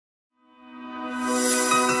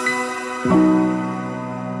Hello,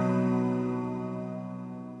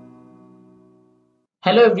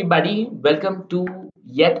 everybody. Welcome to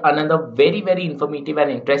yet another very informative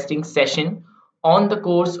and interesting session on the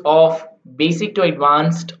course of Basic to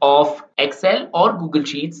Advanced of Excel or Google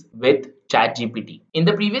Sheets with ChatGPT. In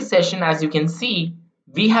the previous session, as you can see,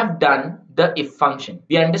 we have done the if function.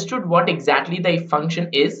 We understood what exactly the if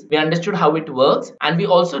function is, we understood how it works, and we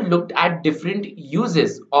also looked at different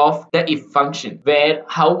uses of the if function, where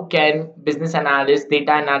how can business analysts,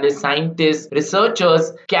 data analysts, scientists,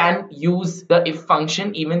 researchers can use the if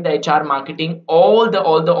function, even the HR, marketing, all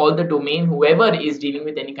the domain, whoever is dealing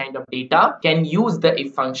with any kind of data can use the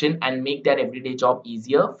if function and make their everyday job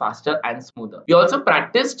easier, faster and smoother. We also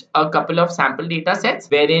practiced a couple of sample data sets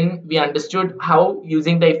wherein we understood how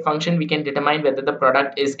using the if function we can determine whether the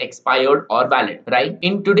product is expired or valid, right?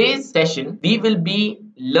 In today's session, we will be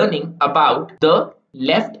learning about the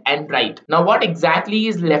left and right. Now, what exactly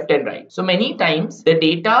is left and right? So many times the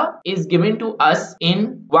data is given to us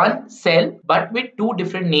in one cell but with two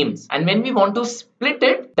different names, and when we want to split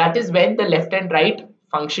it, that is when the left and right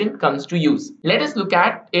function comes to use. Let us look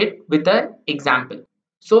at it with an example.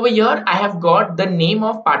 So over here I have got the name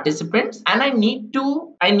of participants, and I need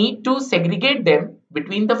to segregate them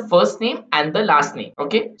between the first name and the last name.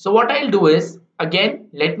 Okay, so what I'll do is, again,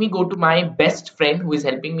 let me go to my best friend who is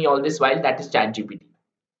helping me all this while, that is ChatGPT.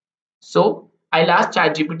 So I'll ask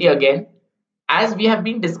ChatGPT again, as we have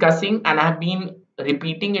been discussing and I have been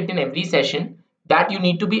repeating it in every session, that you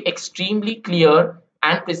need to be extremely clear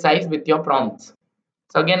and precise with your prompts.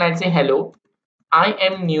 So again, I'll say, hello, I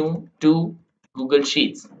am new to Google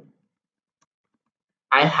Sheets.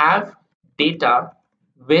 I have data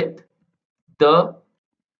with the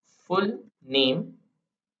full name,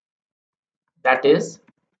 that is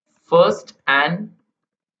first and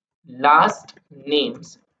last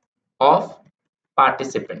names of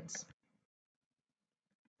participants.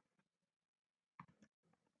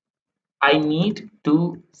 I need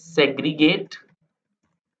to segregate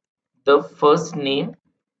the first name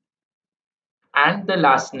and the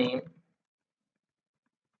last name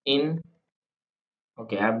in,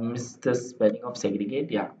 okay, I've missed the spelling of segregate.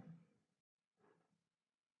 Yeah,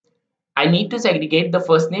 I need to segregate the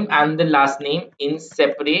first name and the last name in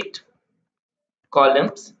separate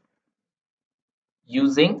columns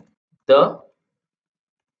using the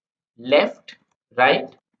left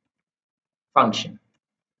right function.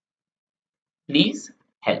 Please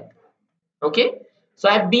help. Okay, so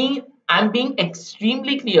I'm being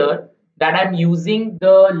extremely clear that I'm using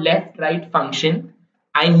the left right function.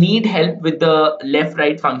 I need help with the left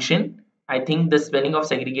right function. I think the spelling of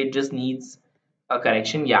segregate just needs a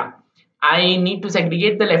correction. Yeah, I need to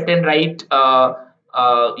segregate the left and right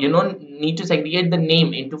need to segregate the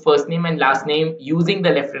name into first name and last name using the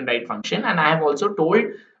left and right function. And I have also told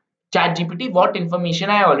ChatGPT what information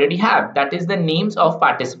I already have, that is the names of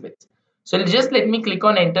participants. So just let me click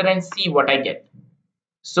on enter and see what I get.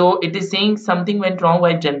 So it is saying something went wrong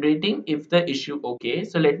while generating if the issue. Okay,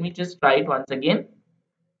 so let me just try it once again.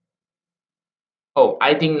 Oh,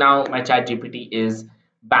 I think now my ChatGPT is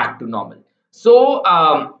back to normal. So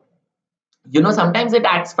sometimes it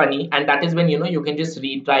acts funny, and that is when you can just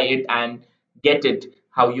retry it and get it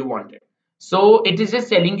how you want it. So it is just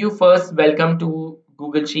telling you first, welcome to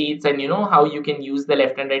Google Sheets, and how you can use the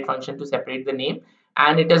left and right function to separate the name.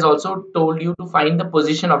 And it has also told you to find the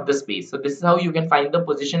position of the space. So this is how you can find the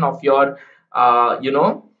position of your uh,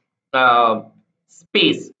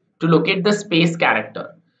 space, to locate the space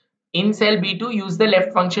character. In cell B2, use the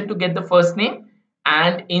left function to get the first name,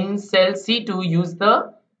 and in cell C2, use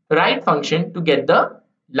the right function to get the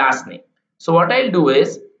last name. So what I'll do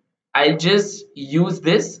is, I'll just use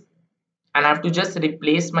this and I have to just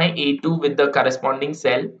replace my A2 with the corresponding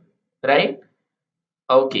cell, right?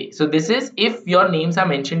 Okay, so this is if your names are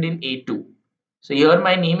mentioned in A2. So here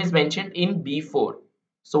my name is mentioned in B4.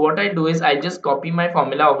 So what I'll do is, I'll just copy my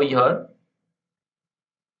formula over here,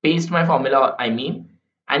 paste my formula,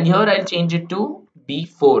 and here I'll change it to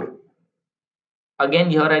B4. Again,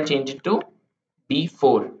 here I'll change it to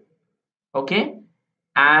B4. Okay,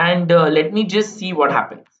 and let me just see what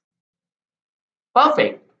happens.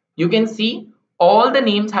 Perfect. You can see all the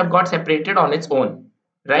names have got separated on its own,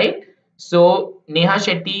 right? So Neha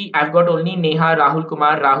Shetty, I've got only Neha, Rahul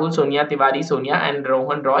Kumar, Rahul, Sonia Tiwari, Sonia, and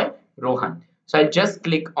Rohan Roy, Rohan. So I just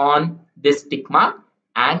click on this tick mark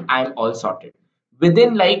and I'm all sorted.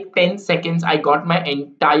 Within like 10 seconds, I got my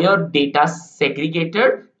entire data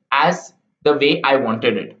segregated as the way I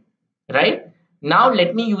wanted it, right? Now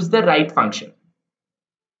let me use the right function.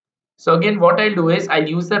 So again, what I'll do is, I'll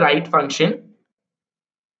use the right function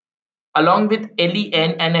along with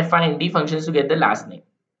len and find functions to get the last name,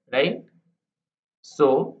 right?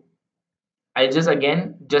 So I'll just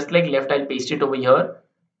again, just like left, I'll paste it over here.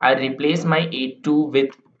 I'll replace my A2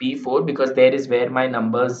 with B4 because there is where my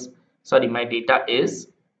numbers, sorry, my data is.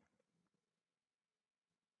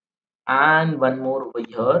 And one more over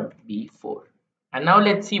here, B4. And now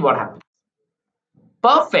let's see what happens.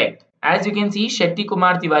 Perfect. As you can see, Shetty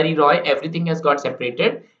Kumar Tiwari Roy, everything has got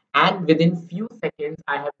separated. And within few seconds,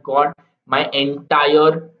 I have got my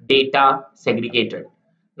entire data segregated.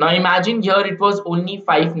 Now imagine here it was only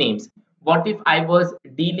 5 names. What if I was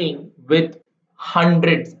dealing with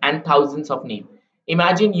hundreds and thousands of names?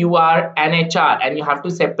 Imagine you are an HR and you have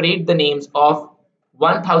to separate the names of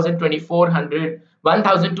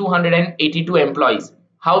 1282 employees.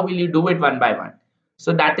 How will you do it one by one?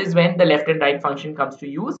 So that is when the left and right function comes to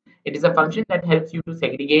use. It is a function that helps you to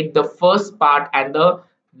segregate the first part and the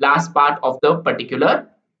last part of the particular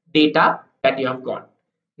data that you have got.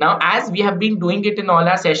 Now, as we have been doing it in all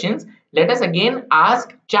our sessions, let us again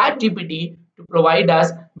ask ChatGPT to provide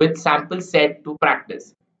us with sample set to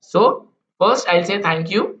practice. So first I'll say thank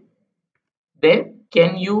you. Then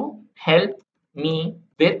can you help me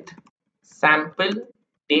with sample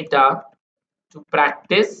data to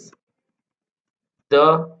practice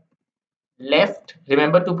the left,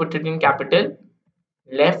 remember to put it in capital,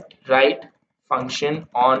 left right function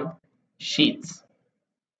on sheets,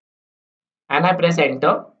 and I press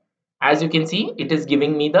enter. As you can see, it is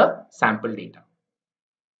giving me the sample data,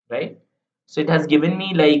 right? So it has given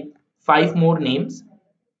me like 5 more names,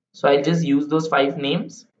 so I'll just use those 5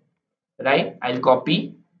 names, right? I'll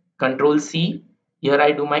copy, control C, here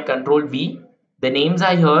I do my control V, the names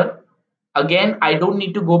are here. Again, I don't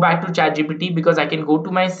need to go back to ChatGPT because I can go to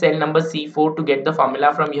my cell number C4 to get the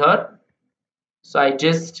formula from here. So I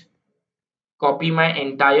just copy my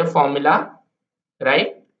entire formula,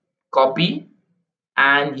 right? Copy,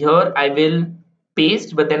 and here I will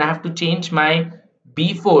paste, but then I have to change my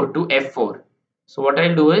B4 to F4. So what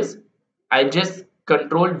I'll do is I'll just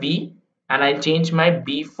control V and I'll change my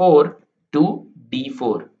B4 to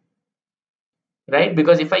D4, right?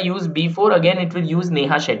 Because if I use B4 again, it will use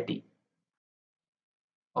Neha Shetty.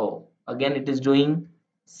 Oh, again, it is doing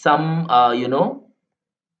some,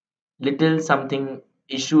 little something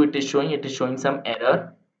issue. It is showing some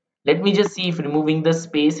error. Let me just see if removing the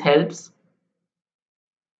space helps.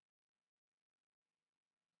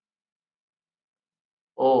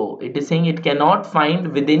 Oh, it is saying it cannot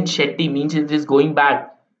find within Shetty, means it is going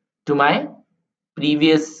back to my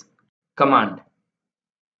previous command.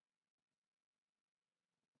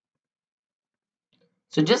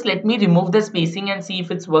 So just let me remove the spacing and see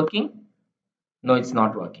if it's working. No, it's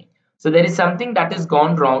not working. So there is something that has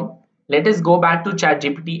gone wrong. Let us go back to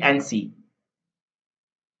ChatGPT and see.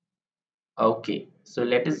 Okay, so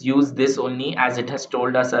let us use this only as it has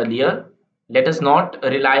told us earlier. Let us not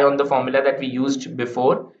rely on the formula that we used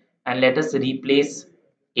before, and let us replace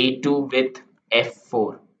A2 with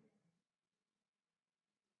F4.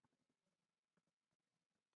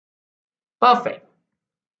 Perfect.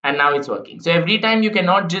 And now it's working. So every time you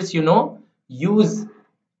cannot just use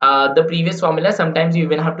the previous formula, sometimes you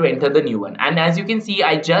even have to enter the new one. And as you can see,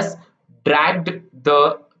 I just dragged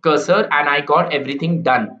the cursor and I got everything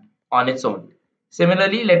done on its own.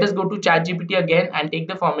 Similarly, let us go to ChatGPT again and take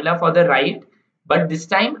the formula for the right, but this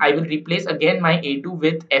time I will replace again my A2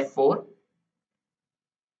 with F4.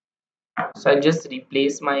 So I'll just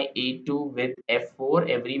replace my A2 with F4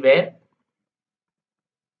 everywhere,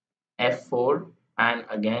 F4, and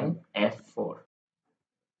again F4.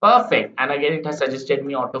 Perfect. And again, it has suggested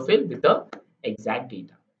me autofill with the exact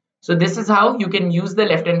data. So this is how you can use the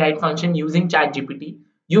left and right function using ChatGPT.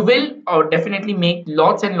 You will definitely make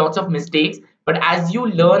lots and lots of mistakes, but as you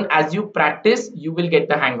learn, as you practice, you will get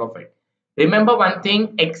the hang of it. Remember one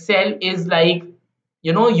thing, Excel is like,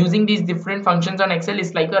 using these different functions on Excel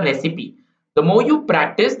is like a recipe. The more you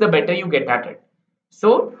practice, the better you get at it.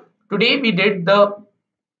 So today we did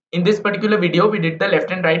in this particular video, we did the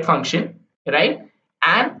left and right function, right?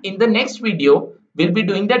 And in the next video, we'll be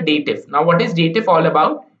doing the dative. Now, what is dative all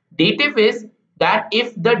about? Dative is that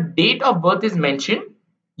if the date of birth is mentioned,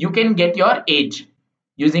 you can get your age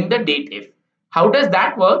using the dative. How does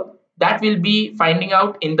that work? That we'll be finding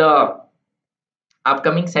out in the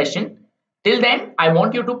upcoming session. Till then, I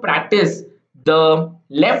want you to practice the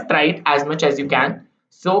left right as much as you can.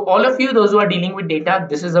 So all of you, those who are dealing with data,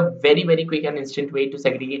 this is a very, very quick and instant way to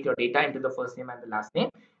segregate your data into the first name and the last name.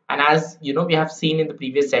 And as you know, we have seen in the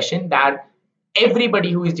previous session that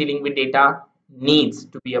everybody who is dealing with data needs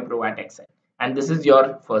to be a pro at Excel. And this is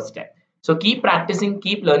your first step. So keep practicing,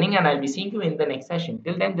 keep learning, and I'll be seeing you in the next session.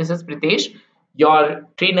 Till then, this is Pritesh, your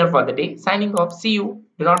trainer for the day, signing off. See you.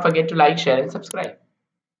 Do not forget to like, share, and subscribe.